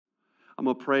I'm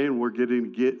going to pray, and we're getting to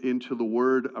get into the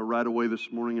Word right away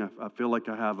this morning. I feel like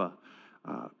I have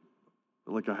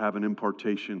an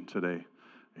impartation today.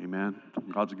 Amen.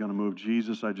 God's going to move.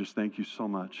 Jesus, I just thank you so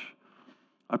much.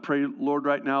 I pray, Lord,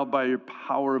 right now, by your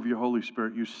power of your Holy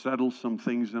Spirit, you settle some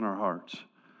things in our hearts.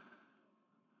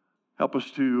 Help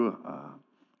us to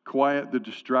quiet the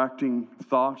distracting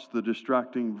thoughts, the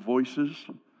distracting voices,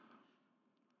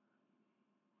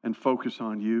 and focus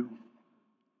on you.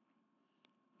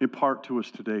 Impart to us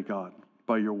today, God,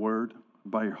 by your word,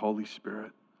 by your Holy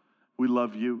Spirit. We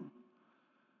love you.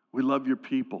 We love your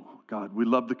people, God. We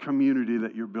love the community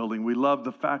that you're building. We love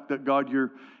the fact that, God,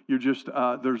 you're just,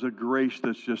 there's a grace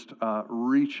that's just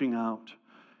reaching out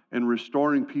and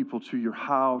restoring people to your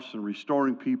house and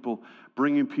restoring people,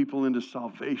 bringing people into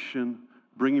salvation,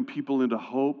 bringing people into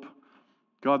hope.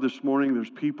 God, this morning, there's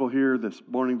people here this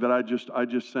morning that I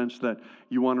just sense that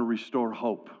you want to restore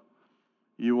hope.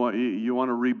 You want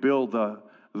to rebuild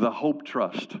the hope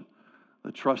trust,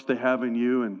 the trust they have in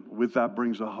you, and with that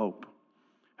brings a hope.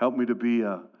 Help me to be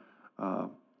a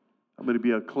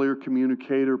clear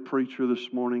communicator, preacher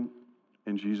this morning.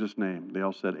 In Jesus' name. They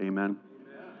all said amen.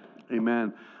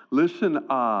 Amen. Listen,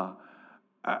 I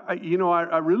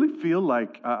really feel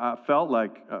like, I felt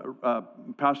like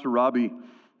Pastor Robbie,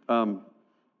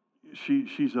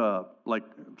 she's a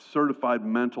certified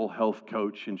mental health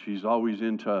coach, and she's always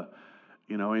into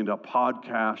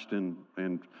podcast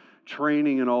and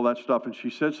training and all that stuff. And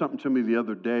she said something to me the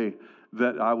other day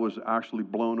that I was actually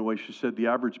blown away. She said the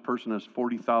average person has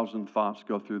 40,000 thoughts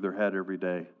go through their head every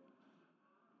day.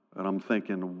 And I'm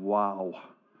thinking, wow,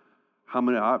 how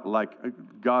many,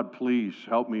 God, please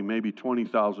help me, maybe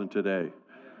 20,000 today.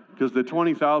 Because the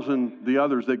 20,000, the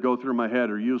others that go through my head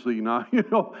are usually not,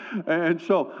 And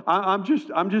so I'm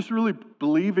just really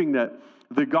believing that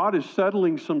God is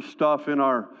settling some stuff in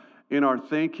our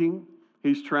thinking.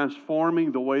 He's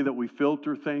transforming the way that we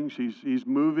filter things. He's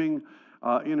moving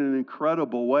in an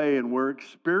incredible way, and we're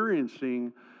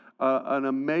experiencing an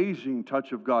amazing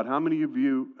touch of God. How many of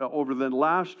you over the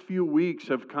last few weeks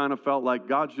have kind of felt like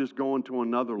God's just going to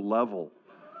another level?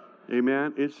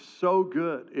 Amen. It's so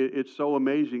good. It's so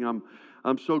amazing.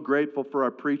 I'm so grateful for our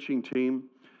preaching team.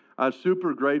 I'm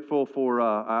super grateful for.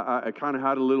 I kind of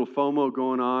had a little FOMO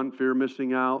going on, fear of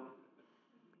missing out.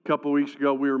 A couple of weeks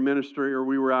ago, we were ministering, or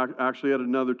we were actually at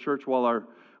another church while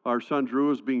our son Drew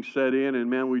was being set in, and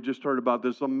man, we just heard about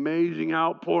this amazing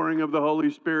outpouring of the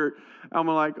Holy Spirit. I'm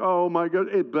like, oh my God,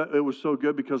 but it was so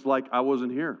good because I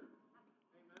wasn't here.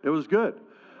 It was good.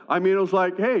 I mean, it was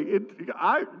like, hey,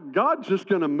 God's just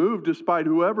going to move despite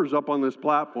whoever's up on this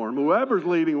platform, whoever's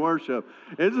leading worship.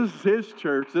 This is His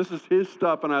church. This is His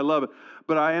stuff, and I love it.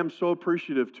 But I am so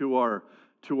appreciative to our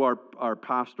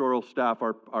pastoral staff,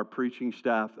 our preaching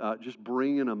staff, just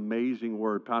bring an amazing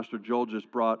word. Pastor Joel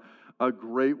just brought a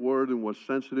great word and was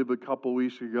sensitive a couple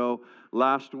weeks ago.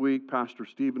 Last week, Pastor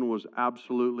Stephen was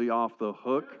absolutely off the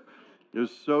hook. It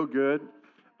was so good.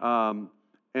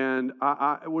 And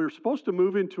we're supposed to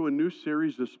move into a new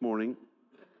series this morning,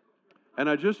 and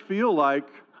I just feel like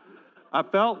I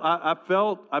felt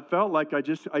like I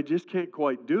just can't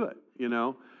quite do it,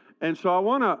 And so I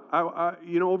want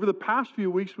to, over the past few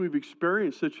weeks we've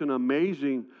experienced such an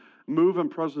amazing move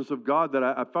and presence of God that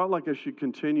I felt like I should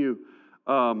continue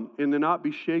in the Not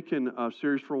Be Shaken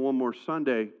series for one more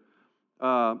Sunday.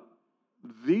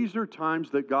 These are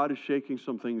times that God is shaking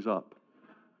some things up.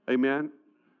 Amen.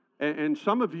 And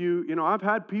some of you, I've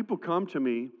had people come to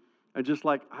me and just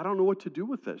I don't know what to do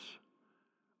with this.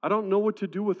 I don't know what to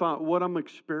do with what I'm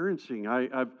experiencing.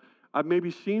 I've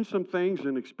maybe seen some things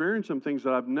and experienced some things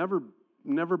that I've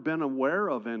never been aware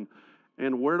of, and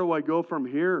where do I go from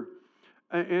here?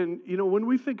 And when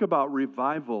we think about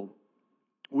revival,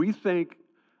 we think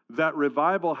that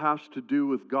revival has to do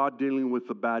with God dealing with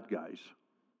the bad guys.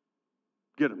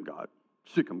 Get them, God.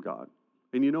 Sick them, God.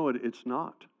 And you know what? It's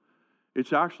not.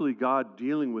 It's actually God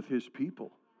dealing with His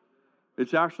people.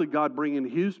 It's actually God bringing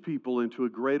His people into a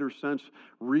greater sense,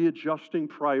 readjusting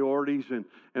priorities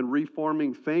and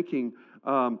reforming thinking.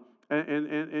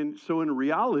 And so in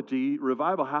reality,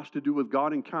 revival has to do with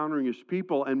God encountering His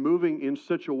people and moving in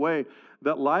such a way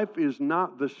that life is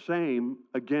not the same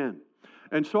again.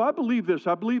 And so I believe this.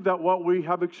 I believe that what we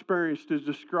have experienced is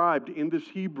described in this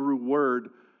Hebrew word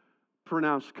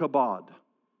pronounced kabod.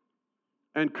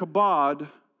 And kabod,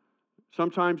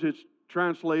 sometimes it's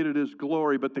translated as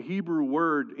glory, but the Hebrew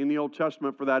word in the Old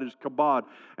Testament for that is kabod,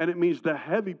 and it means the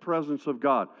heavy presence of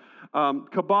God.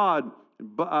 Kabod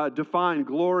Define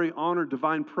glory, honor,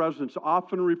 divine presence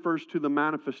often refers to the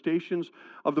manifestations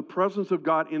of the presence of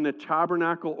God in the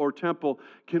tabernacle or temple,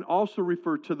 can also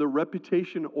refer to the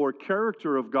reputation or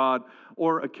character of God,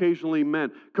 or occasionally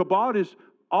men. Kabod is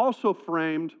also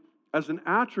framed as an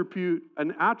attribute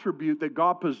that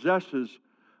God possesses,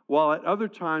 while at other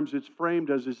times it's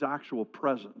framed as His actual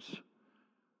presence.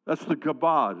 That's the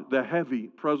kabod, the heavy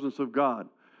presence of God.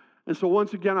 And so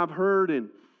once again, I've heard and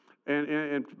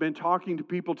been talking to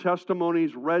people,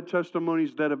 read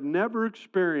testimonies that have never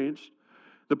experienced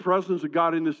the presence of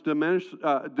God in this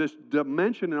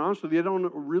dimension, and honestly, they don't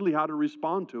know really how to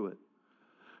respond to it.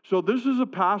 So this is a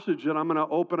passage that I'm going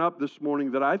to open up this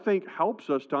morning that I think helps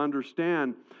us to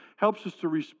understand, helps us to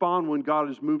respond when God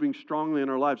is moving strongly in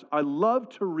our lives. I love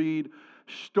to read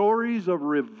stories of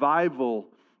revival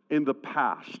in the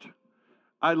past.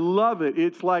 I love it.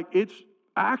 It's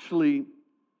actually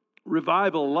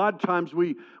revival. A lot of times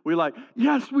we like,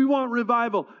 yes, we want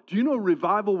revival. Do you know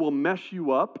revival will mess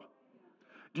you up?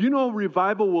 Do you know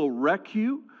revival will wreck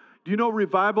you? Do you know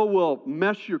revival will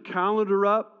mess your calendar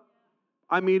up?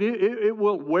 I mean, it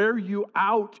will wear you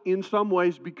out in some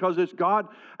ways, because it's God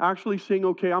actually saying,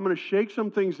 okay, I'm going to shake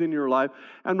some things in your life,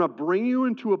 and I'm going to bring you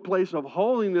into a place of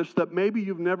holiness that maybe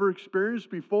you've never experienced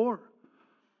before.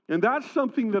 And that's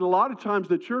something that a lot of times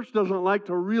the church doesn't like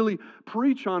to really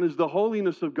preach on, is the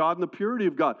holiness of God and the purity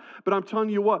of God. But I'm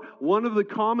telling you what, one of the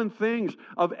common things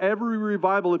of every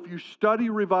revival, if you study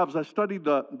revivals, I studied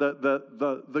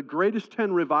the greatest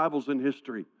 10 revivals in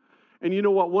history. And you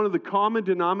know what one of the common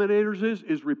denominators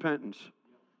is repentance.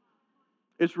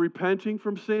 It's repenting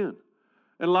from sin.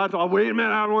 And a lot of times, wait a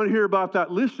minute, I don't want to hear about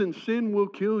that. Listen, sin will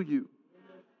kill you.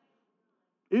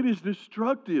 It is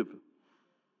destructive.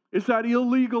 It's that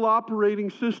illegal operating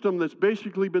system that's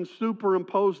basically been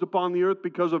superimposed upon the earth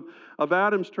because of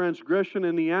Adam's transgression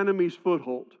and the enemy's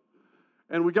foothold.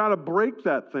 And we got to break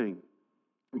that thing.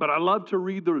 But I love to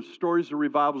read the stories of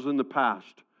revivals in the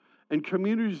past and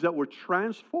communities that were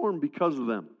transformed because of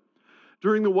them.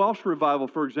 During the Welsh revival,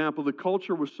 for example, the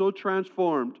culture was so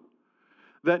transformed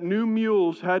that new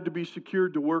mules had to be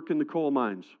secured to work in the coal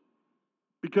mines,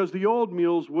 because the old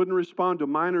mules wouldn't respond to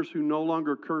miners who no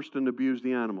longer cursed and abused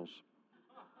the animals.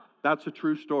 That's a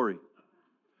true story.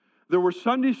 There were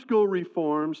Sunday school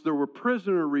reforms, there were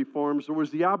prisoner reforms, there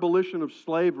was the abolition of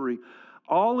slavery,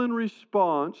 all in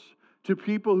response to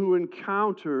people who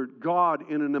encountered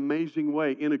God in an amazing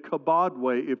way, in a kabod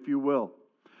way, if you will.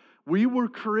 We were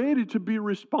created to be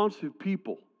responsive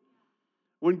people.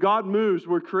 When God moves,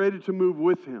 we're created to move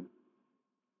with Him.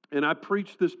 And I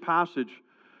preached this passage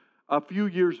a few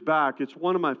years back. It's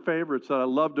one of my favorites that I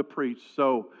love to preach.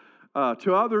 So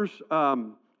to others,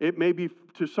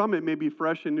 to some it may be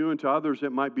fresh and new, and to others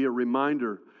it might be a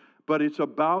reminder. But it's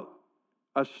about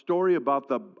a story about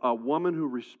a woman who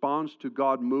responds to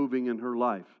God moving in her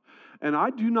life. And I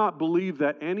do not believe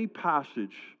that any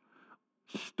passage,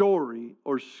 story,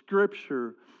 or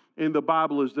scripture in the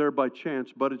Bible is there by chance,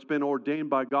 but it's been ordained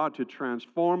by God to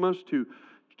transform us, to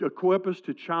equip us,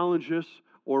 to challenge us,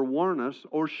 or warn us,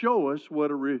 or show us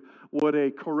what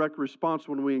a correct response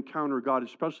when we encounter God,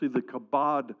 especially the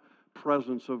kabod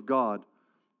presence of God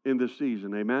in this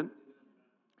season. Amen?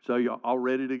 So you all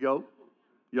ready to go?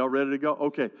 Y'all ready to go?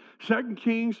 Okay. 2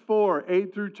 Kings 4,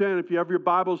 8 through 10. If you have your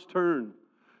Bibles, turn.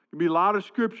 There'll be a lot of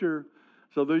scripture.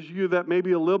 So those of you that may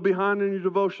be a little behind in your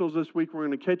devotionals this week, we're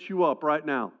going to catch you up right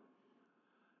now.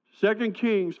 2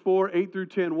 Kings 4, 8 through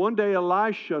 10. One day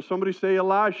Elisha, somebody say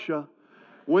Elisha,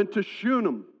 went to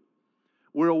Shunem,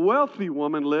 where a wealthy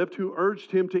woman lived who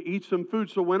urged him to eat some food.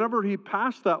 So whenever he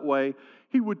passed that way,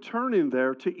 he would turn in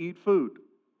there to eat food.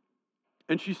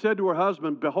 And she said to her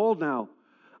husband, behold now,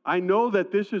 I know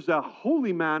that this is a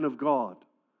holy man of God,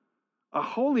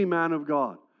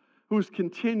 who's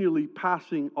continually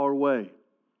passing our way.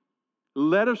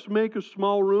 Let us make a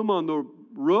small room on the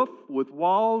roof with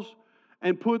walls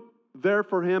and put there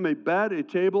for him a bed, a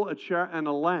table, a chair, and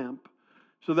a lamp,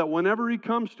 so that whenever he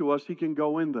comes to us, he can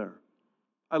go in there.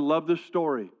 I love this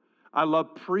story. I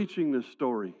love preaching this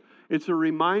story. It's a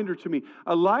reminder to me.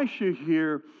 Elisha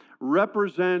here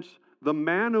represents the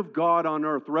man of God on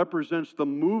earth, represents the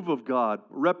move of God,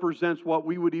 represents what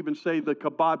we would even say the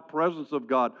kabod presence of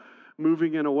God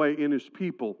moving in a way in His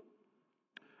people.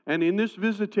 And in this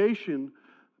visitation,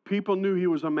 people knew he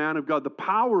was a man of God, the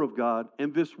power of God,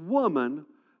 and this woman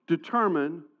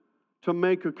determined to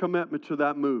make a commitment to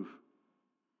that move.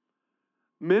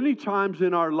 Many times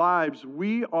in our lives,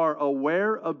 we are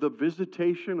aware of the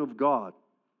visitation of God,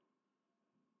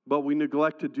 but we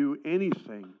neglect to do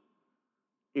anything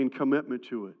in commitment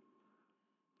to it.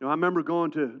 I remember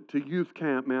going to youth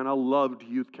camp, man. I loved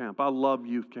youth camp. I love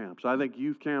youth camps. I think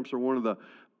youth camps are one of the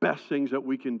best things that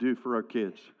we can do for our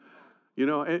kids.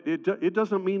 It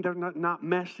doesn't mean they're not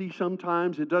messy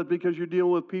sometimes. It does because you're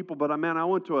dealing with people. But, man, I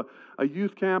went to a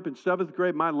youth camp in 7th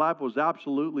grade. My life was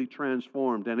absolutely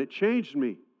transformed, and it changed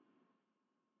me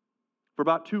for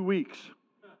about 2 weeks.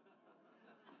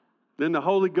 Then the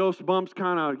Holy Ghost bumps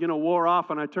kind of, wore off,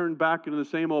 and I turned back into the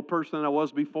same old person that I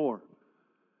was before.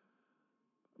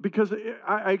 Because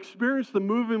I experienced the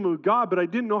moving of God, but I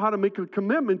didn't know how to make a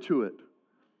commitment to it.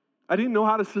 I didn't know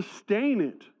how to sustain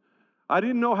it. I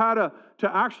didn't know how to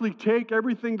actually take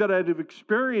everything that I'd have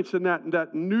experienced and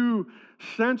that new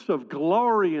sense of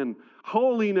glory and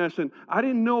holiness, and I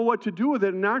didn't know what to do with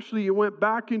it. And actually, it went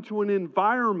back into an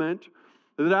environment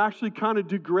that actually kind of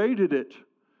degraded it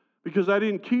because I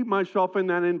didn't keep myself in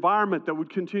that environment that would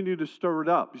continue to stir it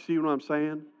up. You see what I'm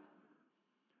saying?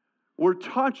 We're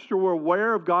touched or we're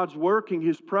aware of God's working,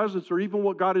 His presence, or even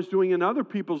what God is doing in other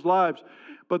people's lives,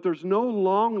 but there's no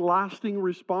long-lasting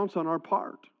response on our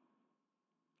part.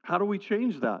 How do we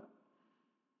change that?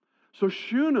 So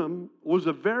Shunem was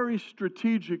a very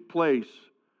strategic place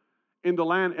in the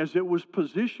land as it was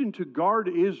positioned to guard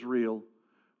Israel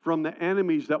from the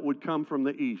enemies that would come from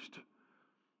the east.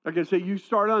 Like I say, you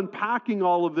start unpacking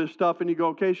all of this stuff and you go,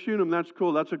 okay, Shunem, that's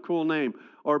cool. That's a cool name.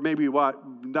 Or maybe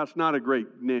that's not a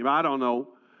great name. I don't know.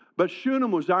 But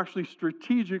Shunem was actually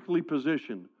strategically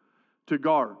positioned to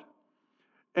guard.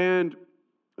 And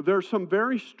there's some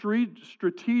very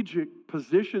strategic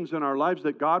positions in our lives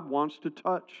that God wants to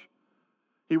touch.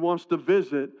 He wants to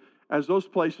visit as those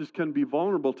places can be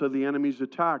vulnerable to the enemy's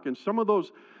attack. And some of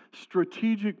those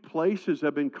strategic places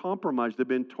have been compromised. They've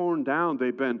been torn down.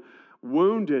 They've been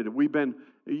wounded. We've been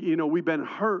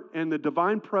hurt. And the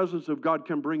divine presence of God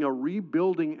can bring a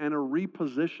rebuilding and a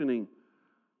repositioning.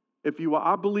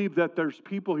 I believe that there's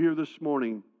people here this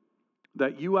morning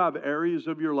that you have areas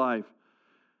of your life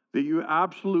that you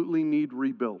absolutely need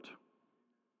rebuilt.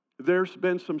 There's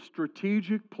been some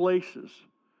strategic places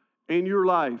in your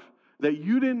life that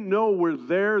you didn't know were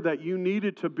there, that you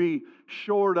needed to be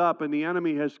shored up, and the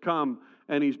enemy has come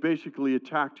and he's basically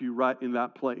attacked you right in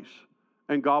that place.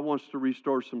 And God wants to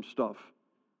restore some stuff.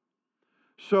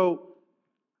 So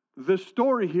the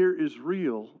story here is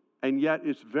real, and yet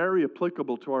it's very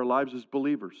applicable to our lives as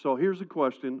believers. So here's a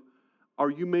question. Are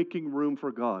you making room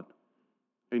for God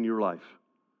in your life?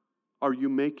 Are you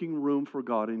making room for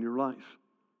God in your life?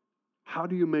 How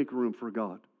do you make room for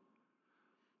God?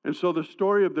 And so the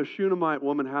story of the Shunammite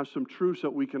woman has some truths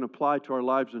that we can apply to our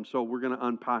lives, and so we're going to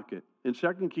unpack it. In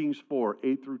 2 Kings 4,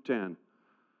 8 through 10,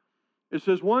 it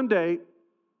says, one day,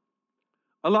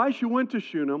 Elisha went to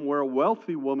Shunem, where a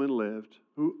wealthy woman lived,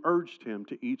 who urged him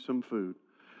to eat some food.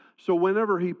 So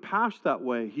whenever he passed that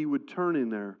way, he would turn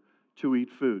in there to eat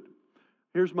food.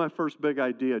 Here's my first big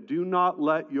idea. Do not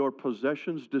let your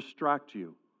possessions distract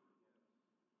you.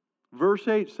 Verse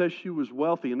 8 says she was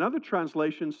wealthy. Another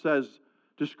translation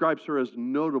describes her as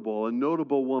notable, a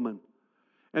notable woman.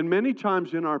 And many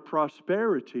times in our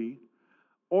prosperity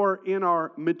or in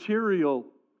our material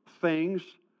things,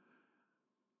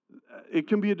 it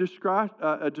can be a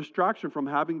distraction from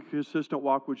having a consistent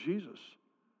walk with Jesus,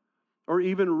 or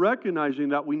even recognizing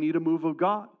that we need a move of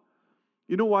God.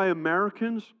 You know why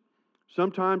Americans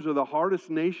sometimes are the hardest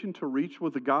nation to reach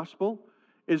with the gospel?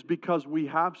 Is because we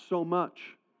have so much.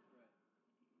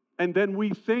 And then we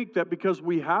think that because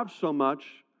we have so much,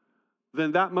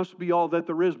 then that must be all that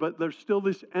there is. But there's still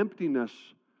this emptiness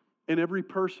in every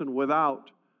person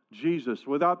without Jesus,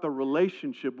 without the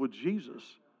relationship with Jesus.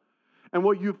 And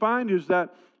what you find is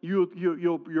that you'll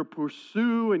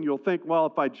pursue and you'll think, well,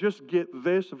 if I just get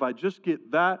this, if I just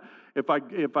get that, if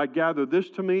I gather this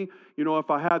to me,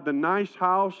 if I had the nice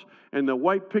house and the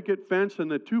white picket fence and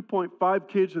the 2.5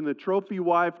 kids and the trophy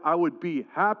wife, I would be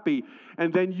happy.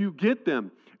 And then you get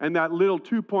them. And that the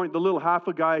little half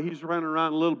a guy, he's running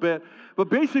around a little bit. But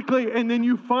basically, and then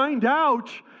you find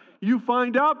out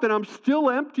that I'm still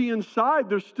empty inside.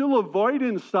 There's still a void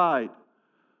inside.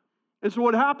 And so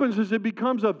what happens is it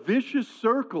becomes a vicious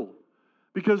circle,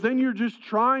 because then you're just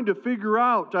trying to figure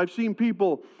out. I've seen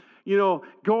people,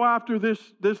 go after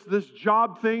this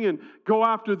job thing and go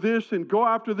after this and go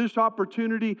after this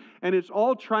opportunity, and it's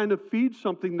all trying to feed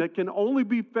something that can only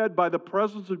be fed by the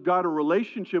presence of God, a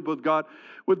relationship with God,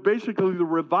 with basically the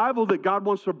revival that God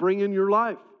wants to bring in your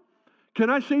life.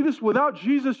 Can I say this? Without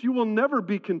Jesus, you will never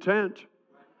be content.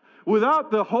 Without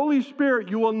the Holy Spirit,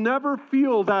 you will never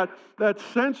feel that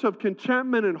sense of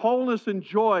contentment and wholeness and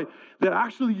joy that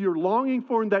actually you're longing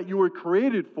for and that you were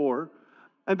created for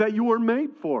and that you were made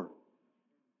for.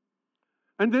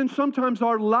 And then sometimes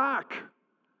our lack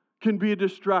can be a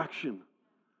distraction.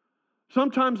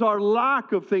 Sometimes our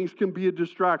lack of things can be a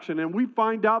distraction, and we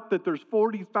find out that there's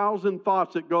 40,000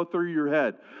 thoughts that go through your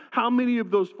head. How many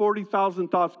of those 40,000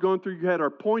 thoughts going through your head are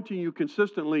pointing you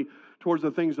consistently towards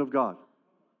the things of God?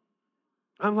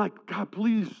 I'm like, God,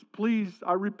 please, please,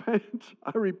 I repent.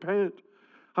 I repent.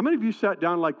 How many of you sat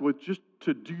down like with just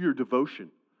to do your devotion?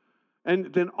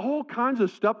 And then all kinds of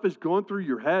stuff is going through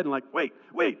your head and like, wait,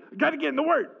 I got to get in the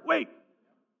Word. Wait.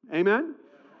 Amen?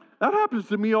 That happens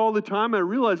to me all the time. I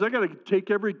realize I got to take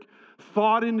every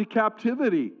thought into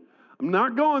captivity. I'm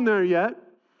not going there yet.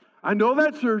 I know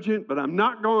that's urgent, but I'm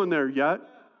not going there yet.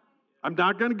 I'm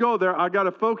not going to go there. I got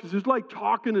to focus. It's like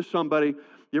talking to somebody.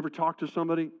 You ever talk to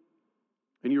somebody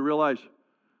and you realize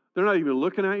they're not even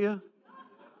looking at you?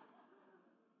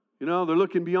 You know, they're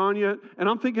looking beyond you. And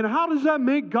I'm thinking, how does that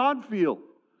make God feel?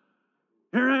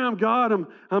 Here I am, God,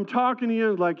 I'm talking to you.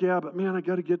 And like, yeah, but man, I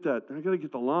got to get that. I got to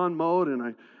get the lawn mowed,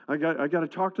 and I got to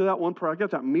talk to that one person. I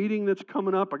got that meeting that's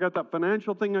coming up. I got that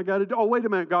financial thing I got to do. Oh, wait a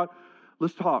minute, God.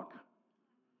 Let's talk.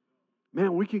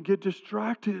 Man, we can get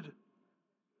distracted.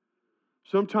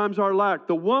 Sometimes our lack.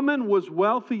 The woman was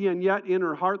wealthy, and yet in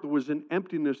her heart there was an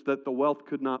emptiness that the wealth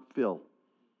could not fill.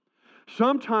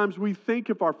 Sometimes we think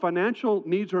if our financial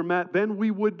needs are met, then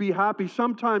we would be happy.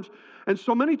 Sometimes, and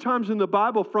so many times in the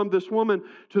Bible, from this woman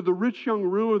to the rich young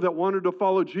ruler that wanted to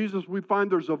follow Jesus, we find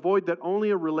there's a void that only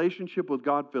a relationship with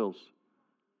God fills.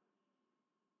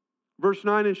 Verse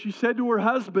 9, and she said to her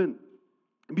husband,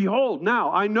 behold,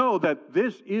 now I know that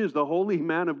this is the holy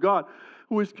man of God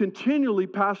who is continually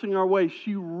passing our way.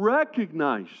 She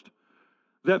recognized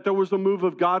that there was a move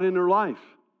of God in her life.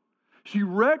 She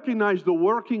recognized the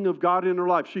working of God in her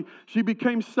life. She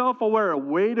became self-aware.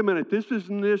 Wait a minute, this is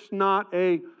not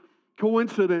a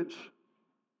coincidence.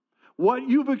 What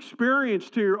you've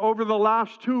experienced here over the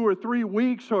last 2 or 3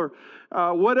 weeks or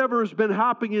whatever has been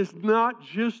happening is not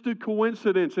just a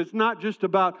coincidence. It's not just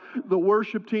about the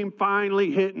worship team finally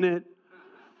hitting it.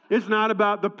 It's not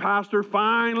about the pastor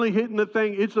finally hitting the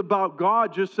thing. It's about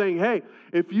God just saying, hey,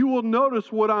 if you will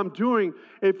notice what I'm doing,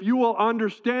 if you will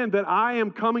understand that I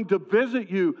am coming to visit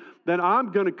you, then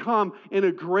I'm going to come in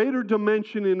a greater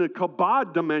dimension, in a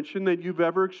kabod dimension than you've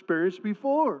ever experienced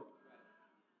before.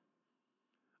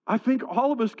 I think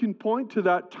all of us can point to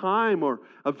that time or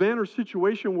event or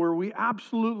situation where we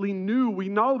absolutely we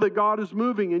know that God is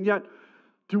moving, and yet,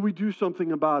 do we do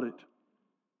something about it?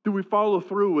 Do we follow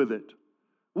through with it?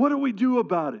 What do we do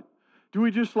about it? Do we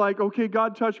just like, okay,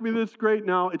 God touched me, that's great,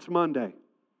 now it's Monday?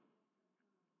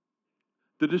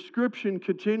 The description,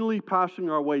 continually passing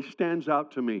our way, stands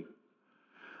out to me.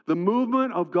 The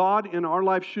movement of God in our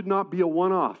life should not be a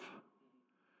one-off.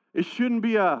 It shouldn't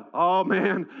be oh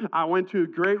man, I went to a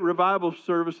great revival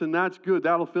service and that's good.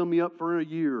 That'll fill me up for a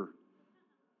year.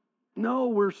 No,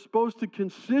 we're supposed to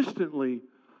consistently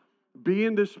be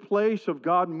in this place of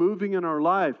God moving in our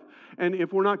life. And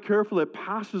if we're not careful, it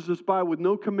passes us by with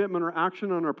no commitment or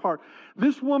action on our part.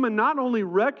 This woman not only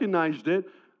recognized it,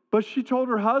 but she told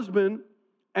her husband,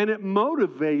 and it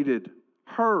motivated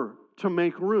her to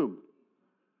make room.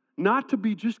 Not to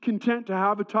be just content to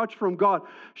have a touch from God.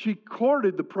 She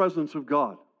courted the presence of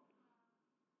God.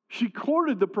 She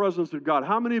courted the presence of God.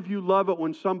 How many of you love it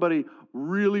when somebody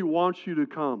really wants you to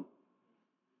come?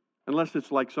 Unless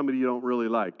it's like somebody you don't really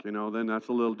like, then that's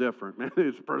a little different. Man,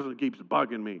 this person keeps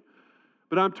bugging me.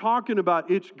 But I'm talking about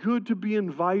it's good to be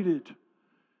invited.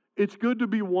 It's good to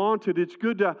be wanted. It's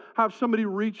good to have somebody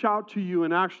reach out to you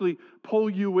and actually pull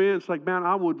you in. It's like, man,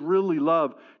 I would really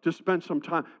love to spend some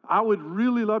time. I would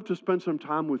really love to spend some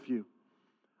time with you.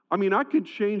 I mean, I could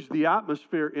change the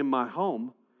atmosphere in my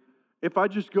home if I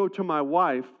just go to my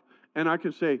wife and I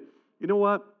could say, you know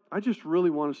what? I just really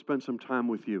want to spend some time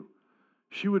with you.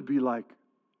 She would be like,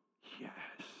 yes.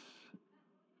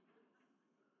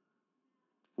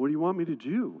 What do you want me to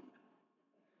do?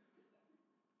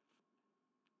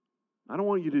 I don't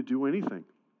want you to do anything.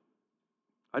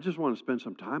 I just want to spend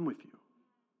some time with you.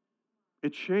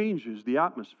 It changes the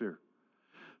atmosphere.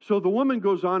 So the woman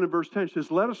goes on in verse 10, she says,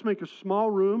 let us make a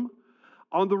small room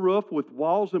on the roof with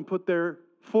walls and put there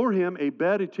for him a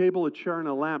bed, a table, a chair, and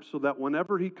a lamp so that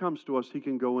whenever he comes to us, he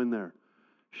can go in there.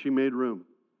 She made room.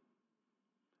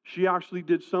 She actually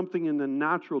did something in the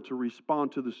natural to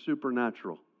respond to the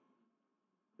supernatural.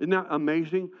 Isn't that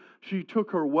amazing? She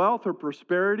took her wealth, her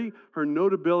prosperity, her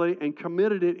notability, and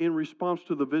committed it in response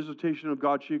to the visitation of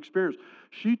God she experienced.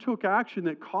 She took action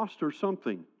that cost her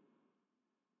something.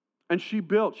 And she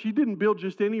built. She didn't build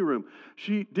just any room.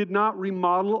 She did not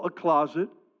remodel a closet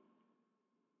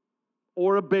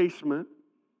or a basement.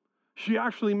 She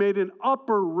actually made an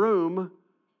upper room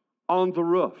on the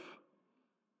roof.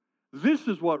 This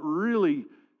is what really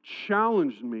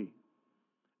challenged me.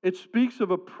 It speaks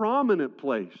of a prominent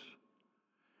place.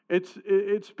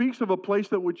 It speaks of a place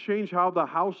that would change how the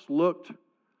house looked.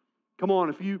 Come on,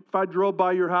 if I drove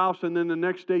by your house and then the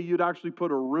next day you'd actually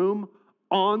put a room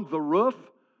on the roof,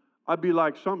 I'd be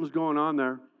like, something's going on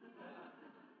there.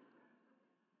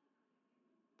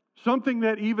 Something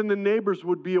that even the neighbors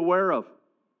would be aware of.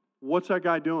 What's that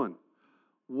guy doing?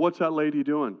 What's that lady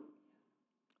doing?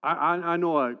 I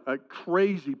know a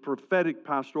crazy prophetic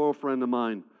pastoral friend of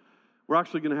mine. We're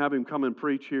actually going to have him come and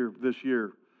preach here this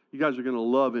year. You guys are going to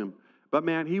love him. But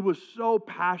man, he was so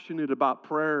passionate about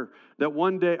prayer that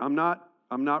one day, I'm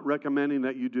not recommending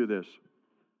that you do this.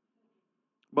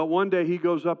 But one day he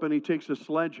goes up and he takes a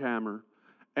sledgehammer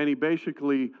and he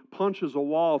basically punches a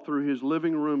wall through his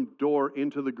living room door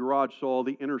into the garage so all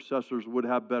the intercessors would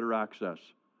have better access.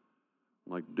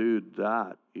 I'm like, dude,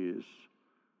 that is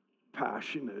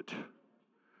passionate.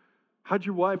 How'd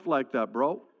your wife like that,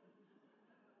 bro?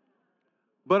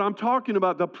 But I'm talking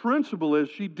about the principle is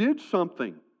she did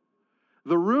something.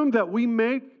 The room that we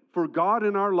make for God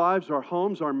in our lives, our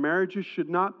homes, our marriages, should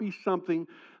not be something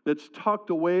that's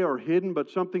tucked away or hidden, but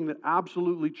something that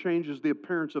absolutely changes the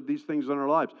appearance of these things in our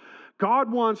lives.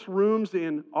 God wants rooms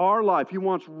in our life. He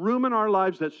wants room in our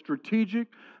lives that's strategic,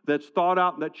 that's thought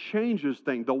out, and that changes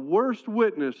things. The worst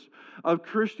witness of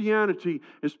Christianity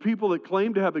is people that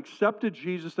claim to have accepted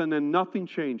Jesus and then nothing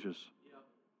changes.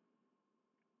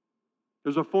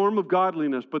 There's a form of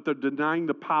godliness, but they're denying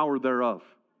the power thereof.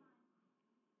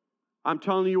 I'm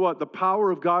telling you what, the power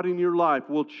of God in your life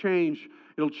will change.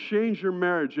 It'll change your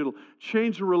marriage. It'll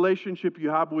change the relationship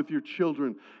you have with your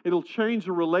children. It'll change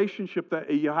the relationship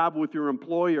that you have with your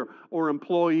employer or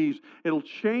employees. It'll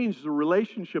change the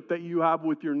relationship that you have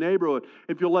with your neighborhood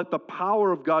if you'll let the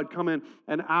power of God come in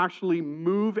and actually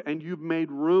move, and you've made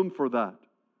room for that.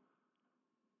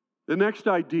 The next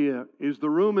idea is the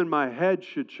room in my head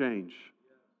should change.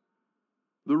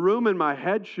 The room in my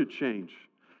head should change.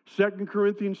 2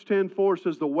 Corinthians 10:4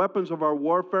 says, the weapons of our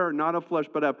warfare are not of flesh,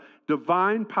 but have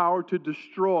divine power to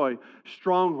destroy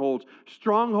strongholds.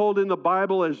 Stronghold in the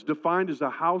Bible is defined as a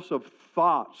house of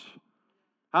thoughts.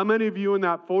 How many of you in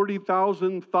that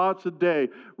 40,000 thoughts a day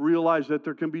realize that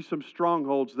there can be some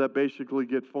strongholds that basically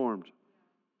get formed?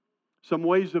 Some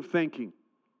ways of thinking.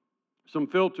 Some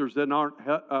filters that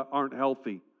aren't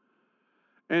healthy.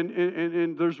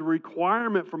 And there's a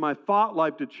requirement for my thought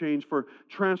life to change, for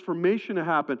transformation to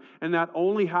happen. And that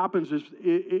only happens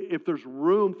if there's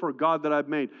room for God that I've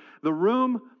made. The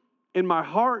room in my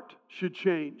heart should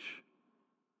change.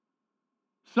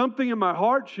 Something in my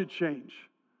heart should change.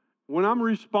 When I'm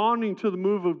responding to the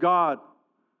move of God,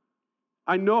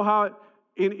 I know how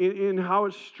in how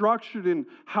it's structured and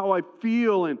how I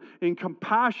feel and in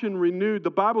compassion renewed.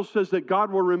 The Bible says that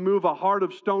God will remove a heart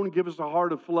of stone and give us a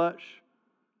heart of flesh.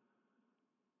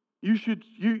 You should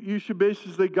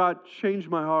basically say, God, change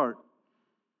my heart.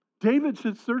 David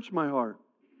said, search my heart.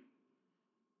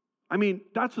 I mean,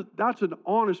 that's an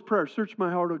honest prayer. Search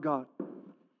my heart, O God.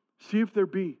 See if there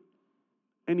be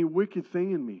any wicked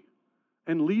thing in me,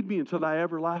 and lead me into thy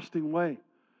everlasting way.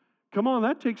 Come on,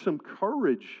 that takes some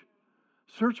courage.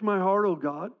 Search my heart, O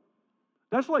God.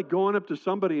 That's like going up to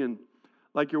somebody and,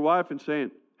 like your wife, and saying,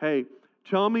 hey,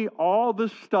 tell me all the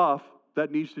stuff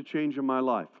that needs to change in my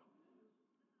life.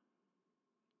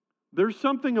 There's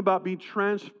something about being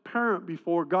transparent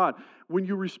before God when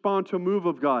you respond to a move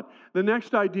of God. The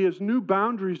next idea is new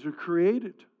boundaries are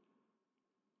created.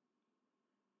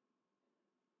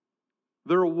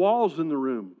 There are walls in the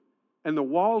room, and the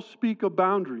walls speak of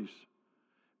boundaries.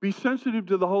 Be sensitive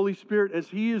to the Holy Spirit as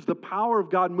He is the power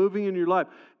of God moving in your life.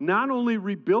 Not only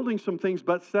rebuilding some things,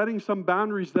 but setting some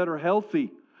boundaries that are healthy.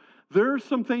 There are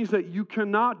some things that you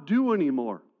cannot do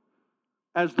anymore.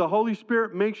 As the Holy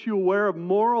Spirit makes you aware of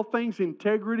moral things,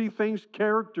 integrity things,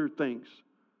 character things.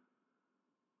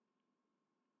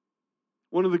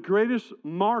 One of the greatest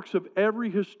marks of every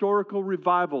historical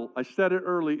revival, I said it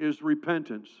early, is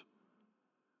repentance.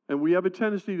 And we have a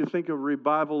tendency to think of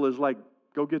revival as like,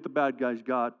 go get the bad guys,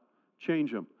 God,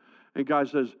 change them. And God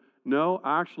says, no,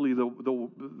 actually,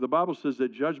 the Bible says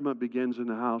that judgment begins in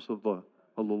the house of the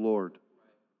Lord.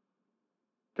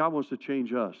 God wants to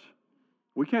change us.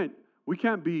 We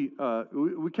can't be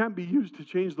used to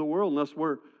change the world unless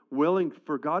we're willing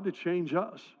for God to change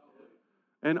us.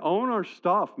 And own our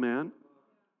stuff, man.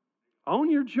 Own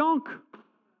your junk.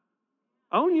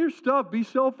 Own your stuff. Be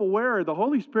self-aware. The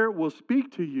Holy Spirit will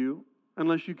speak to you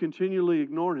unless you continually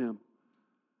ignore Him.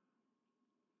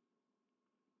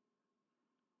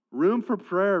 Room for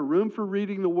prayer, room for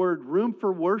reading the Word, room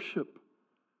for worship,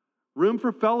 room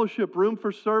for fellowship, room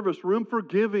for service, room for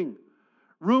giving,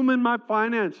 room in my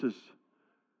finances.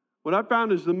 What I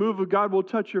found is the move of God will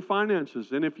touch your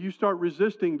finances. And if you start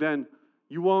resisting, then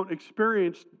you won't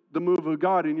experience the move of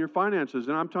God in your finances.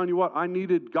 And I'm telling you what, I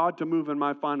needed God to move in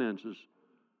my finances.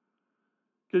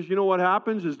 Because you know what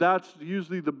happens is that's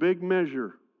usually the big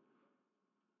measure.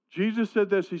 Jesus said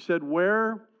this. He said,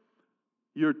 where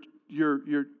your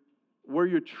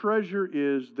treasure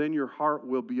is, then your heart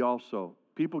will be also.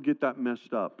 People get that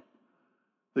messed up.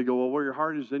 They go, well, where your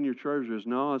heart is, then your treasure is.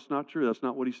 No, that's not true. That's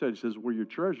not what he said. He says, where your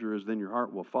treasure is, then your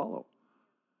heart will follow.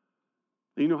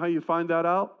 And you know how you find that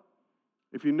out?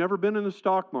 If you've never been in the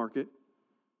stock market,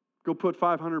 go put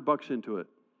 $500 into it.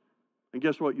 And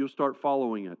guess what? You'll start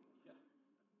following it.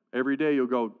 Every day you'll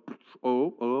go,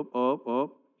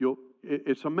 oh.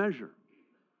 It's a measure.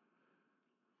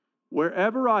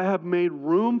 Wherever I have made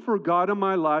room for God in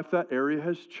my life, that area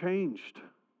has changed.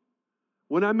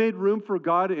 When I made room for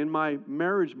God in my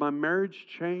marriage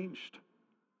changed.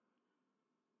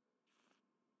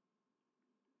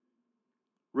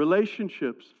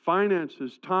 Relationships,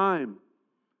 finances, time.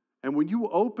 And when you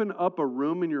open up a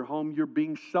room in your home, you're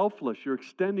being selfless. You're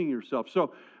extending yourself.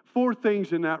 So 4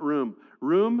 things in that room.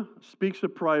 Room speaks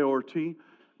of priority.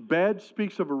 Bed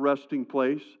speaks of a resting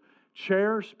place.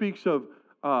 Chair speaks of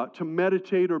to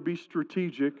meditate or be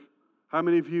strategic. How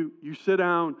many of you sit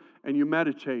down and you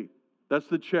meditate? That's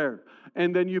the chair.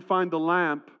 And then you find the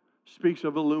lamp speaks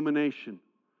of illumination.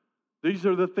 These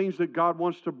are the things that God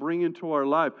wants to bring into our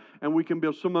life. And we can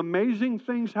build. Some amazing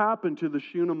things happen to the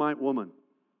Shunammite woman.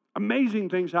 Amazing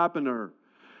things happened to her.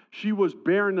 She was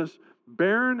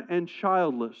barren and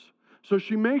childless. So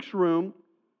she makes room,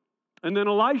 and then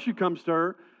Elisha comes to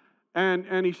her,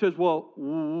 and he says, well,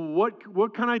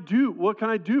 what can I do? What can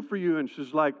I do for you? And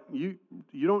she's like, you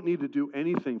don't need to do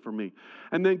anything for me.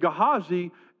 And then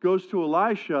Gehazi goes to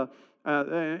Elisha,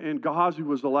 and Gehazi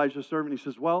was Elijah's servant. He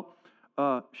says, well,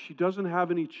 she doesn't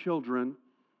have any children,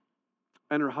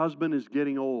 and her husband is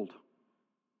getting old.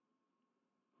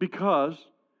 Because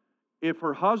if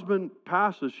her husband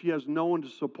passes, she has no one to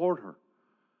support her.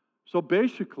 So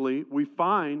basically, we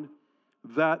find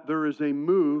that there is a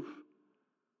move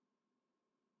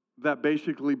that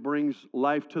basically brings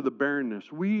life to the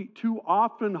barrenness. We too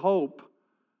often hope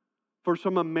for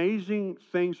some amazing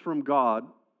things from God,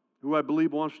 who I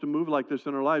believe wants to move like this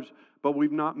in our lives, but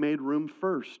we've not made room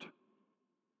first.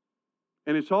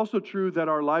 And it's also true that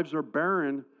our lives are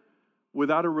barren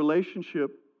without a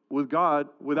relationship with God,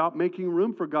 without making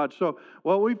room for God. So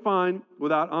what we find,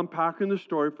 without unpacking the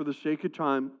story for the sake of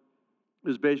time,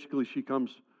 is basically she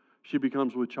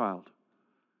becomes with child.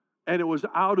 And it was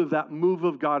out of that move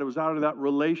of God, it was out of that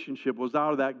relationship, it was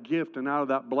out of that gift and out of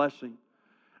that blessing.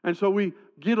 And so we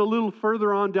get a little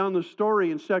further on down the story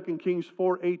in 2 Kings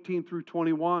 4:18 through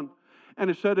 21.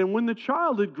 And it said, and when the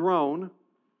child had grown,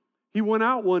 he went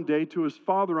out one day to his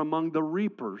father among the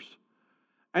reapers.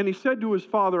 And he said to his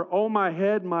father, oh, my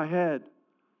head, my head.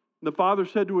 The father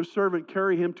said to his servant,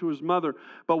 carry him to his mother.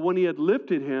 But when he had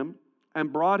lifted him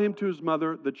and brought him to his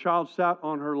mother, the child sat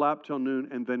on her lap till noon,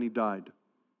 and then he died.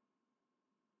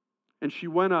 And she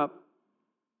went up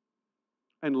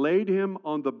and laid him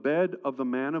on the bed of the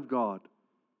man of God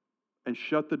and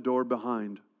shut the door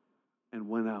behind and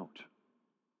went out.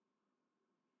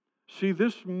 See,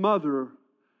 this mother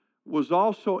was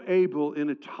also able,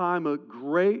 in a time of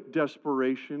great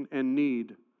desperation and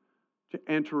need, to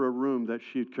enter a room that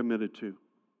she had committed to.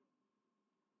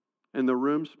 And the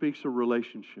room speaks of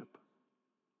relationship.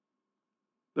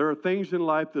 There are things in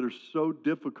life that are so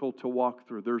difficult to walk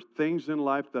through. There's things in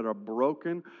life that are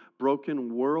broken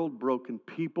world, broken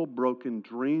people, broken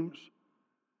dreams.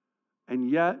 And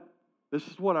yet, this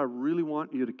is what I really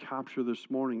want you to capture this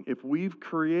morning. If we've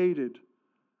created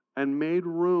and made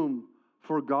room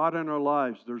for God in our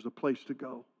lives, there's a place to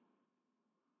go.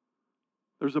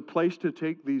 There's a place to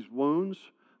take these wounds.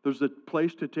 There's a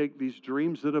place to take these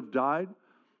dreams that have died.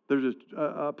 There's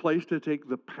a place to take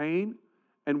the pain.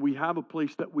 And we have a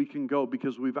place that we can go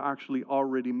because we've actually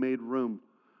already made room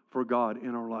for God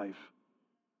in our life.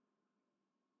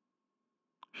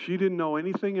 She didn't know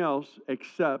anything else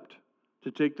except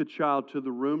to take the child to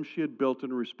the room she had built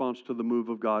in response to the move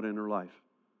of God in her life.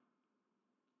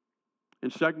 In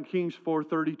 2 Kings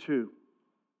 4:32,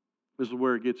 this is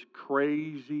where it gets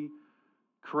crazy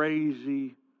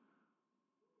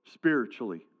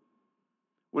spiritually.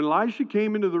 When Elisha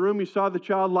came into the room, he saw the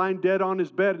child lying dead on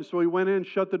his bed, and so he went in and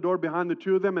shut the door behind the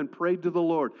two of them and prayed to the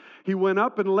Lord. He went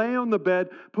up and lay on the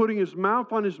bed, putting his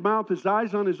mouth on his mouth, his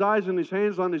eyes on his eyes, and his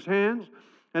hands on his hands.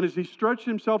 And as he stretched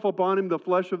himself upon him, the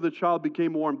flesh of the child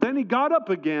became warm. Then he got up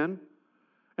again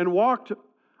and walked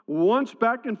once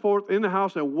back and forth in the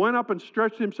house and went up and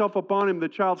stretched himself upon him. The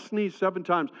child sneezed 7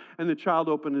 times, and the child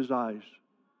opened his eyes.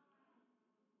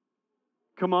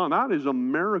 Come on, that is a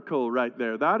miracle right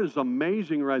there. That is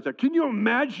amazing right there. Can you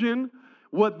imagine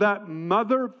what that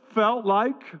mother felt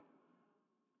like?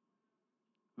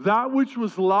 That which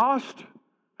was lost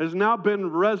has now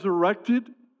been resurrected.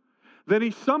 Then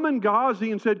he summoned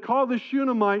Gehazi and said, call the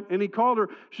Shunammite. And he called her.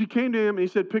 She came to him and he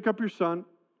said, pick up your son.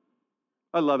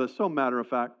 I love it. So matter of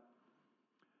fact.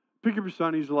 Pick up your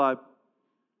son. He's alive.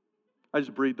 I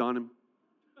just breathed on him.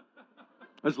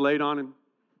 I just laid on him.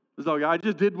 So I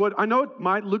just did what, I know it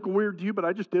might look weird to you, but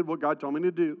I just did what God told me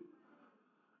to do.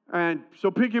 And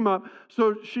so pick him up.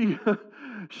 So she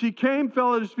came,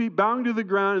 fell at his feet, bowing to the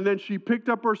ground, and then she picked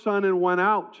up her son and went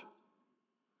out.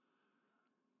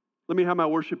 Let me have my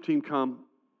worship team come.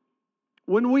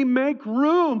 When we make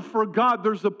room for God,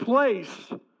 there's a place.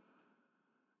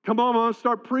 Come on, I'm going to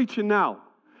start preaching now.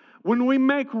 When we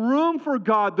make room for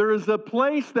God, there is a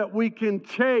place that we can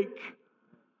take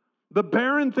the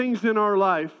barren things in our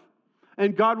life,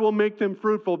 and God will make them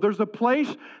fruitful. There's a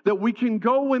place that we can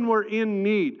go when we're in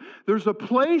need. There's a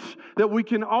place that we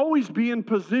can always be in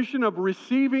position of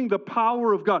receiving the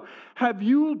power of God. Have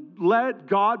you let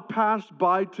God pass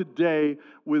by today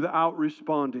without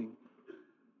responding?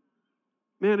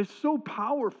 Man, it's so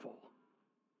powerful.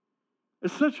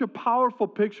 It's such a powerful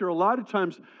picture. A lot of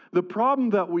times, the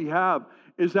problem that we have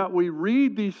is that we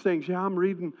read these things. Yeah, I'm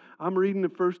reading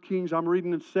the 1 Kings, I'm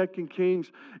reading the 2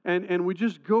 Kings, and we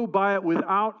just go by it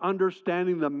without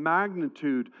understanding the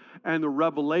magnitude and the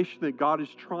revelation that God is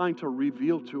trying to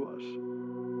reveal to us.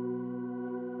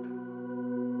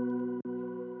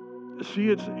 See,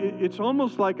 it's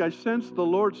almost like I sense the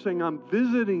Lord saying, I'm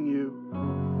visiting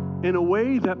you in a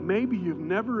way that maybe you've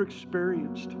never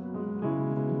experienced.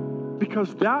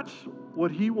 Because that's what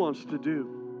He wants to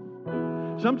do.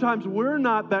 Sometimes we're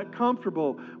not that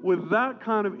comfortable with that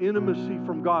kind of intimacy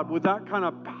from God, with that kind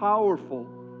of powerful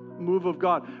move of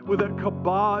God, with that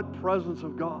kabod presence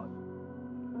of God.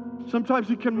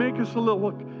 Sometimes it can make us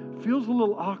feels a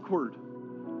little awkward.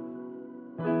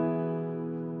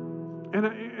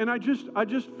 And I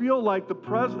just feel like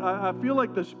I feel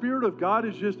like the Spirit of God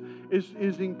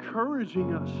is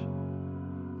encouraging us.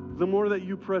 The more that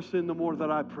you press in, the more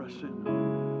that I press in.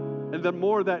 And the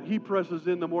more that He presses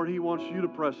in, the more He wants you to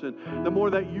press in. The more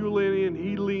that you lean in,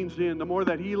 He leans in. The more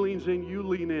that He leans in, you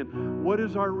lean in. What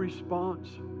is our response?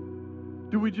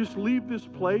 Do we just leave this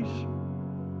place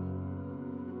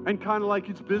and kind of like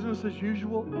it's business as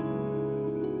usual?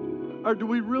 Or do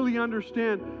we really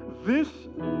understand this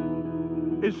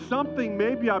is something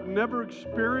maybe I've never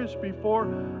experienced before?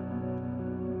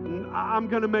 I'm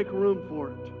going to make room for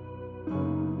it.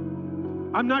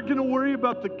 I'm not going to worry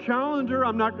about the calendar.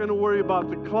 I'm not going to worry about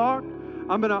the clock.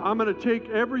 I'm going to take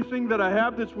everything that I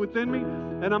have that's within me,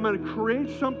 and I'm going to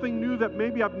create something new that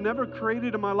maybe I've never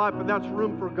created in my life, and that's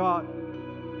room for God.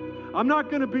 I'm not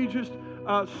going to be just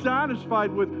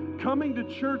satisfied with coming to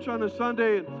church on a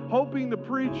Sunday and hoping the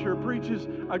preacher preaches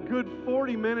a good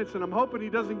 40 minutes, and I'm hoping he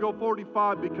doesn't go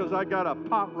 45 because I got a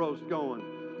pot roast going.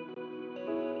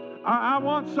 I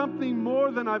want something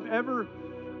more than I've ever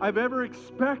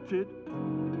expected.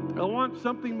 I want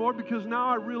something more because now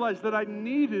I realize that I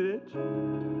needed it.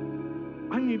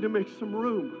 I need to make some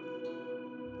room.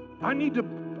 I need to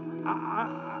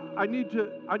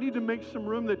make some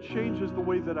room that changes the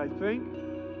way that I think,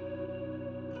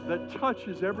 that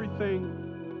touches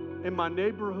everything in my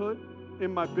neighborhood,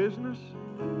 in my business.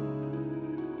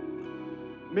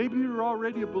 Maybe you're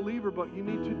already a believer, but you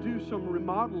need to do some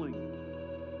remodeling.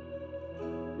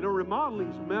 You know,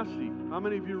 remodeling's messy. How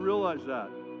many of you realize that?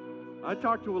 I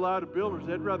talk to a lot of builders.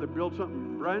 They'd rather build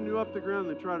something brand new up the ground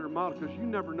than try to remodel, because you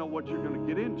never know what you're going to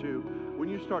get into when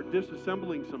you start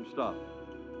disassembling some stuff.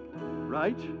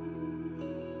 Right?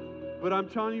 But I'm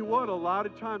telling you what, a lot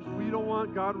of times we don't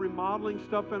want God remodeling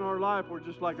stuff in our life. We're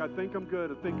just like, I think I'm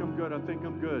good, I think I'm good, I think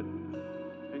I'm good.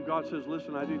 And God says,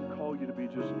 listen, I didn't call you to be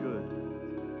just good.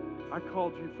 I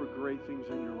called you for great things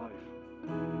in your life.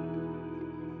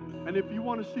 And if you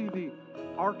want to see the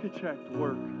architect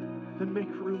work, then make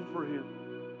room for Him.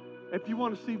 If you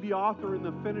want to see the author and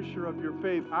the finisher of your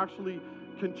faith actually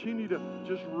continue to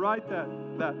just write that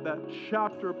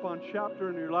chapter upon chapter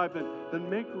in your life, then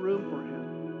make room for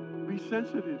Him. Be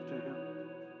sensitive to Him.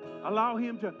 Allow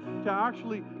Him to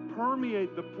actually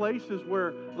permeate the places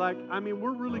where,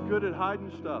 we're really good at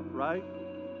hiding stuff, right?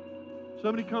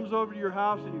 Somebody comes over to your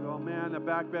house and you go, oh man, the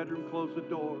back bedroom, close the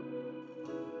door.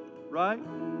 Right?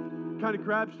 Kind of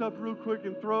grab stuff real quick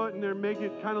and throw it in there, make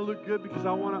it kind of look good because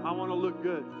I want to look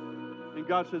good. And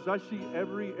God says, I see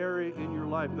every area in your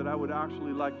life that I would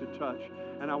actually like to touch,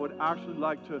 and I would actually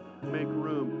like to make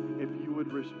room if you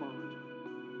would respond.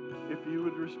 If you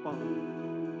would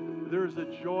respond. There's a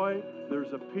joy,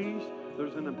 there's a peace,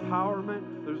 There's an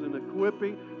empowerment. There's an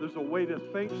equipping. There's a way to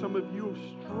think. Some of you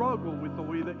struggle with the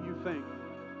way that you think.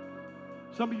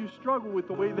 Some of you struggle with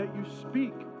the way that you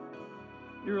speak.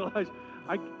 You realize,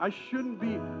 I shouldn't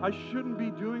be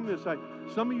doing this.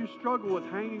 Some of you struggle with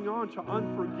hanging on to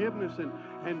unforgiveness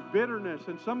and bitterness.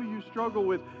 And some of you struggle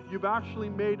with, you've actually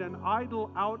made an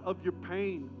idol out of your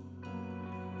pain.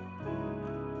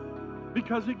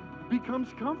 Because it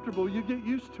becomes comfortable. You get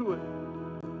used to it.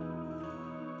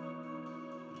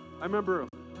 I remember,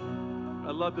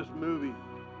 I love this movie,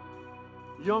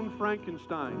 Young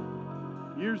Frankenstein,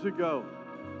 years ago.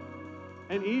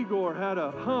 And Igor had a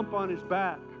hump on his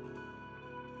back.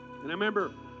 And I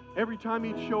remember every time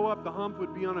he'd show up, the hump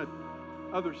would be on the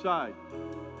other side.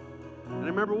 And I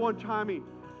remember one time he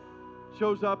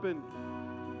shows up and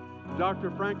Dr.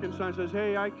 Frankenstein says,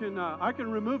 hey, I can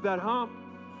remove that hump.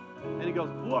 And he goes,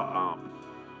 what hump?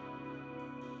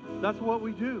 That's what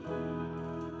we do.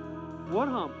 What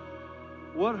hump?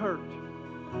 What hurt?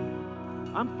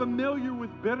 I'm familiar with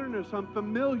bitterness. I'm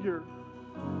familiar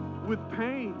with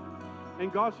pain.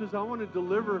 And God says, I want to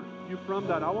deliver you from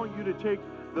that. I want you to take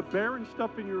the barren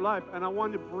stuff in your life, and I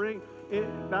want to bring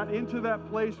that into that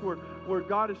place where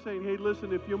God is saying, hey,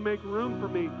 listen, if you'll make room for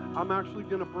me, I'm actually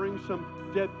going to bring some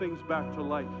dead things back to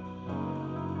life.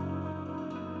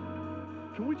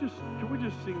 Can we just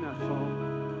sing that song?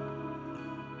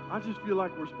 I just feel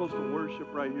like we're supposed to worship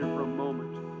right here for a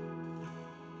moment.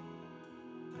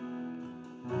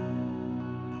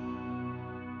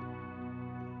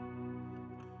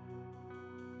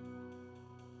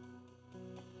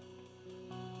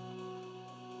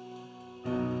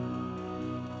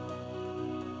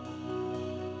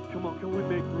 Come on, can we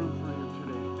make room for him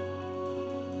today?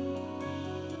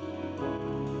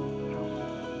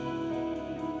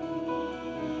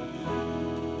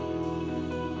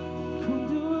 Come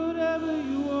do whatever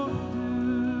you want to do.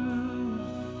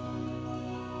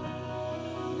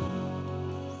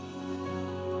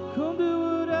 Come do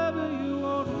whatever you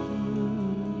want to do.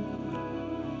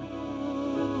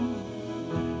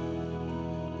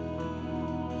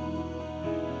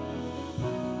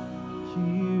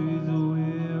 Here's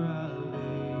where I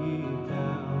lay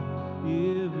down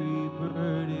every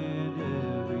burden,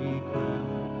 every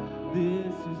crown.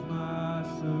 This is my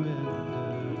surrender.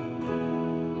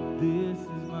 This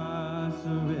is my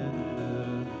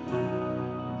surrender.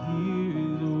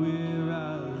 Here's where I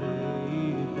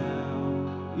lay down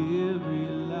every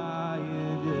lie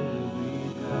and every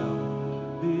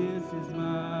doubt. This is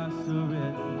my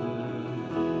surrender.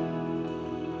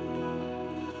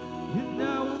 And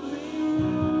now I'm in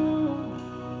room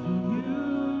for you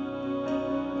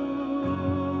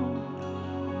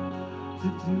to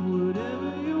do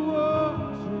whatever you want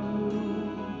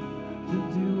to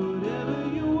do whatever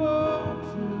you want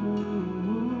to.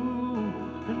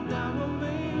 And now I'm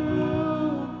in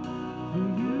room for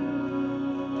you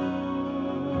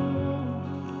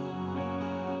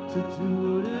to do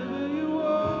whatever you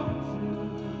want to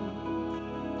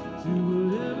do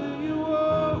whatever you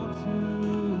want to.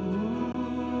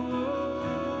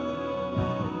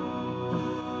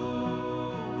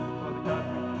 Father God,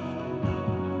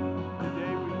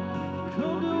 today we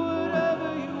Come do whatever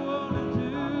you want to do.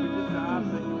 we just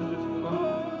ask that you just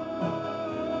gonna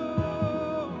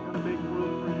make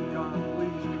room for you, God.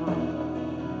 Please come.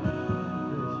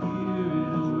 Here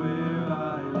is where I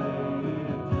lay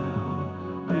it down.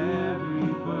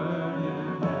 Every burden.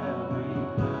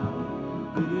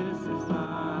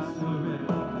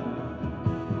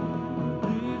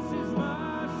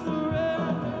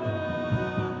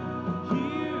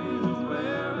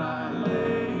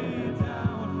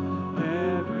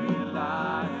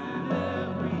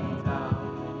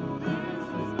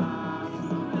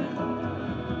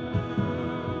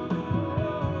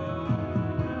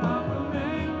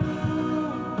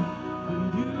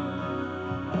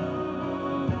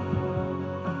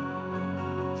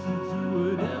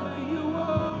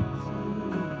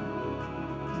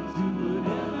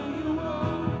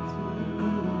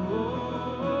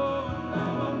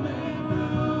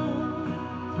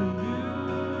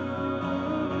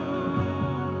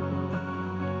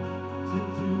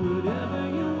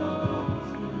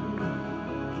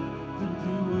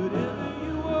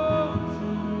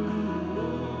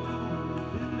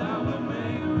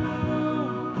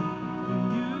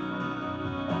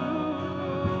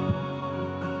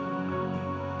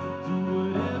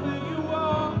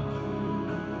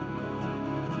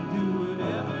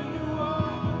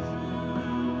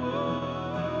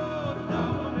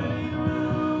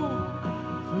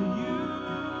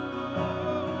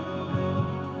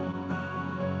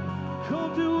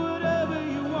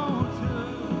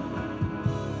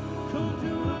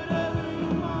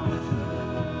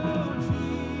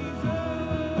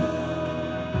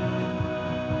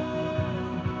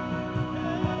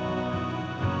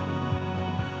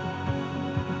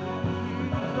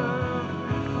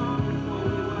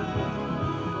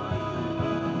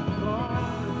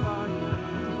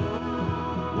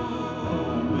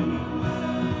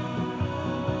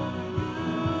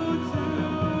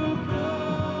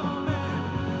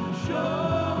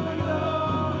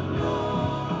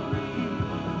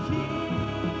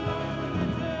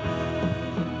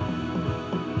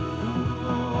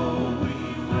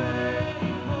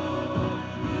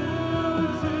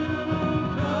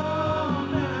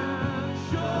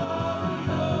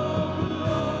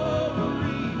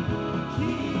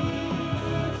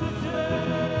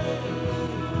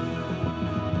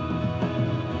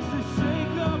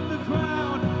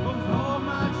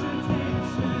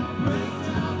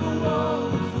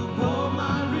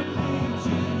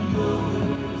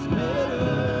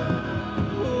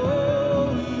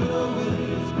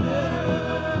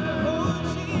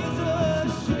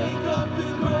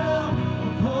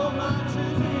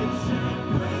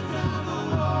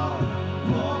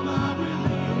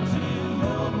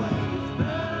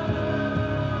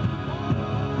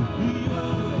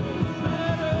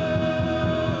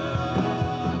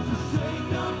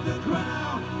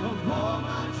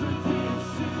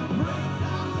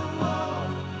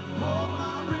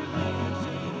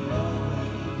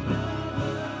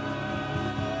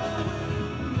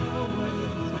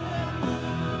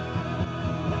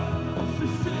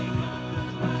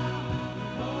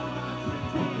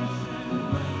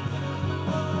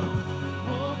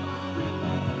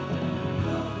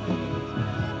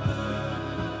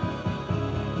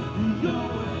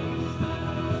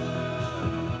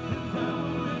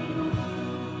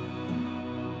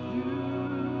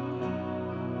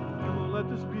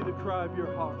 cry of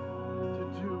your heart. To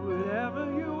do whatever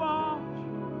you want.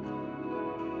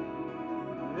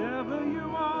 Whatever you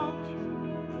want.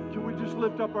 Can we just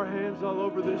lift up our hands all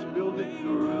over this building?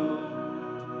 You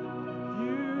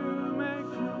make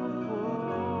room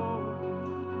for.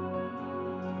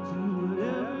 Do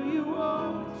whatever you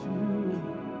want to.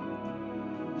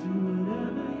 Do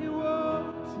whatever you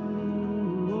want to.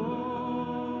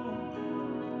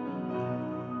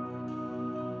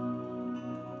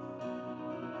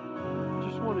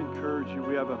 Just want to encourage you.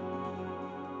 We have a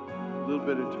little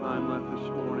bit of time left this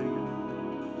morning.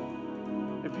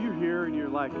 If you're here and you're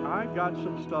like, I got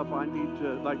some stuff I need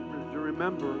to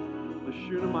remember, the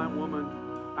Shunammite woman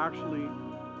actually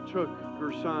took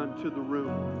her son to the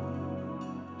room,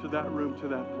 to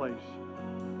that place.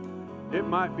 It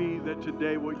might be that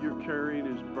today what you're carrying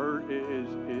is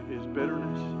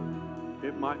bitterness.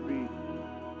 It might be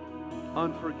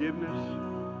unforgiveness.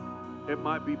 It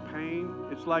might be pain.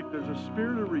 It's like there's a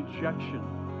spirit of rejection.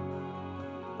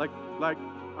 Like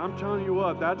I'm telling you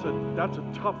what, that's a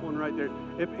tough one right there.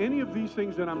 If any of these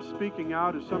things that I'm speaking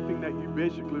out is something that you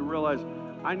basically realize,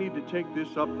 I need to take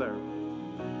this up there.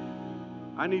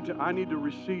 I need to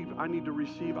receive. I need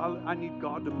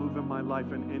God to move in my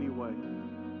life in any way.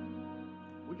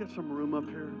 We got some room up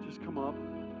here. Just come up.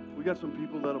 We got some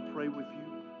people that'll pray with you.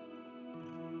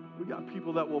 We got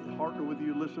people that will partner with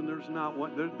you. Listen,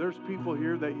 there's people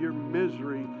here that your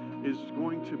misery is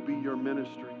going to be your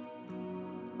ministry.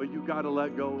 But you got to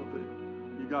let go of it.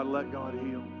 You got to let God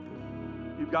heal.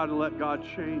 You got to let God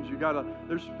change. You got to.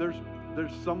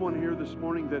 There's someone here this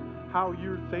morning that how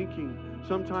you're thinking,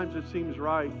 sometimes it seems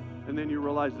right, and then you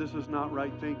realize this is not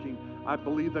right thinking. I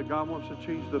believe that God wants to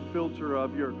change the filter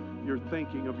of your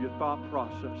thinking, of your thought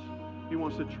process. He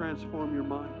wants to transform your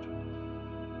mind.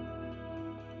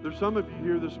 There's some of you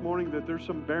here this morning that there's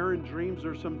some barren dreams,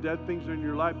 there's some dead things in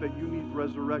your life that you need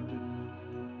resurrected.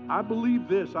 I believe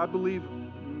this. I believe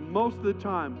most of the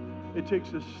time it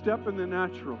takes a step in the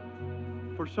natural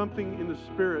for something in the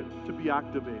spirit to be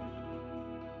activated.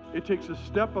 It takes a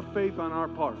step of faith on our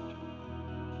part.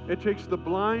 It takes the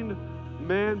blind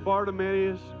man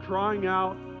Bartimaeus crying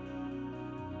out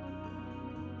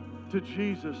to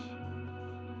Jesus,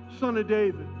 Son of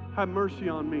David, have mercy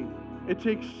on me. It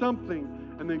takes something,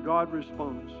 and then God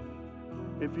responds.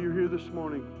 If you're here this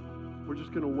morning, we're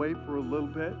just going to wait for a little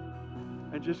bit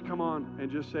and just come on and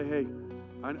just say, hey,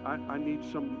 I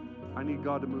need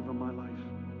God to move in my life.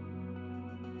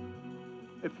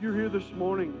 If you're here this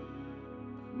morning,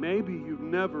 maybe you've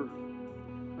never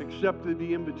accepted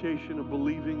the invitation of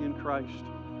believing in Christ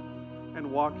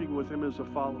and walking with Him as a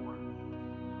follower.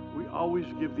 We always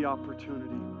give the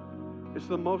opportunity. It's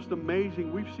the most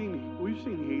amazing. We've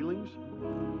seen healings.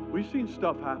 We've seen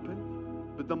stuff happen.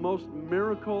 But the most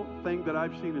miracle thing that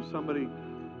I've seen is somebody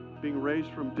being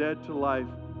raised from dead to life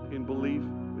in belief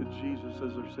with Jesus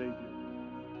as their Savior.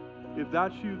 If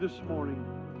that's you this morning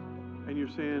and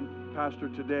you're saying, Pastor,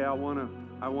 today I want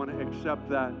to accept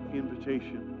that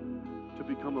invitation to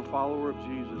become a follower of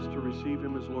Jesus, to receive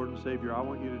Him as Lord and Savior, I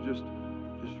want you to just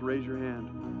raise your hand.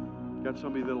 Got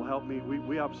somebody that'll help me.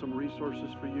 We have some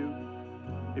resources for you.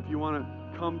 If you want to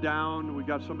come down, we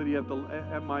got somebody at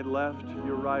my left,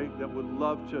 your right, that would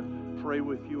love to pray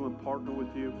with you and partner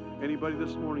with you. Anybody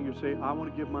this morning who say, I want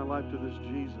to give my life to this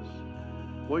Jesus.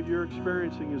 What you're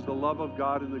experiencing is the love of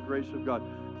God and the grace of God.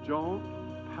 Don't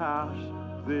pass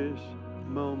this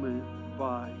moment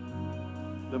by.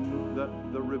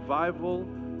 The revival,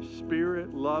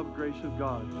 spirit, love, grace of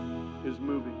God is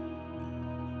moving.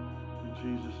 In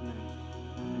Jesus' name.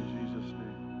 In Jesus'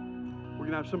 name. We're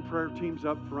going to have some prayer teams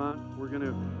up front. We're going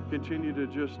to continue to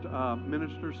just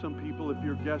minister some people. If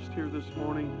you're a guest here this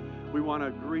morning, we want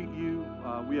to greet you.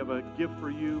 We have a gift for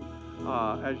you.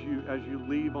 As you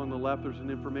leave on the left, there's an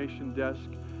information desk,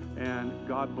 and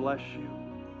God bless you.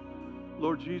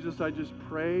 Lord Jesus, I just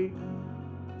pray.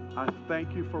 I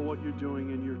thank you for what you're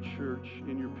doing in your church,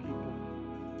 in your people.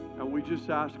 And we just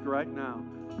ask right now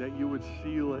that you would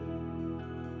seal it.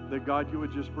 That God, you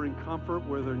would just bring comfort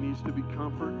where there needs to be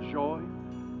comfort, joy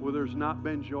where there's not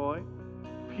been joy,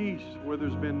 peace where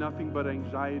there's been nothing but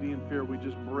anxiety and fear. We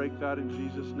just break that in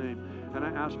Jesus' name. And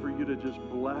I ask for you to just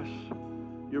bless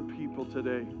your people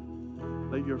today.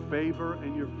 Let your favor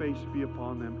and your face be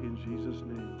upon them in Jesus'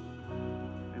 name.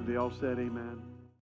 And they all said amen.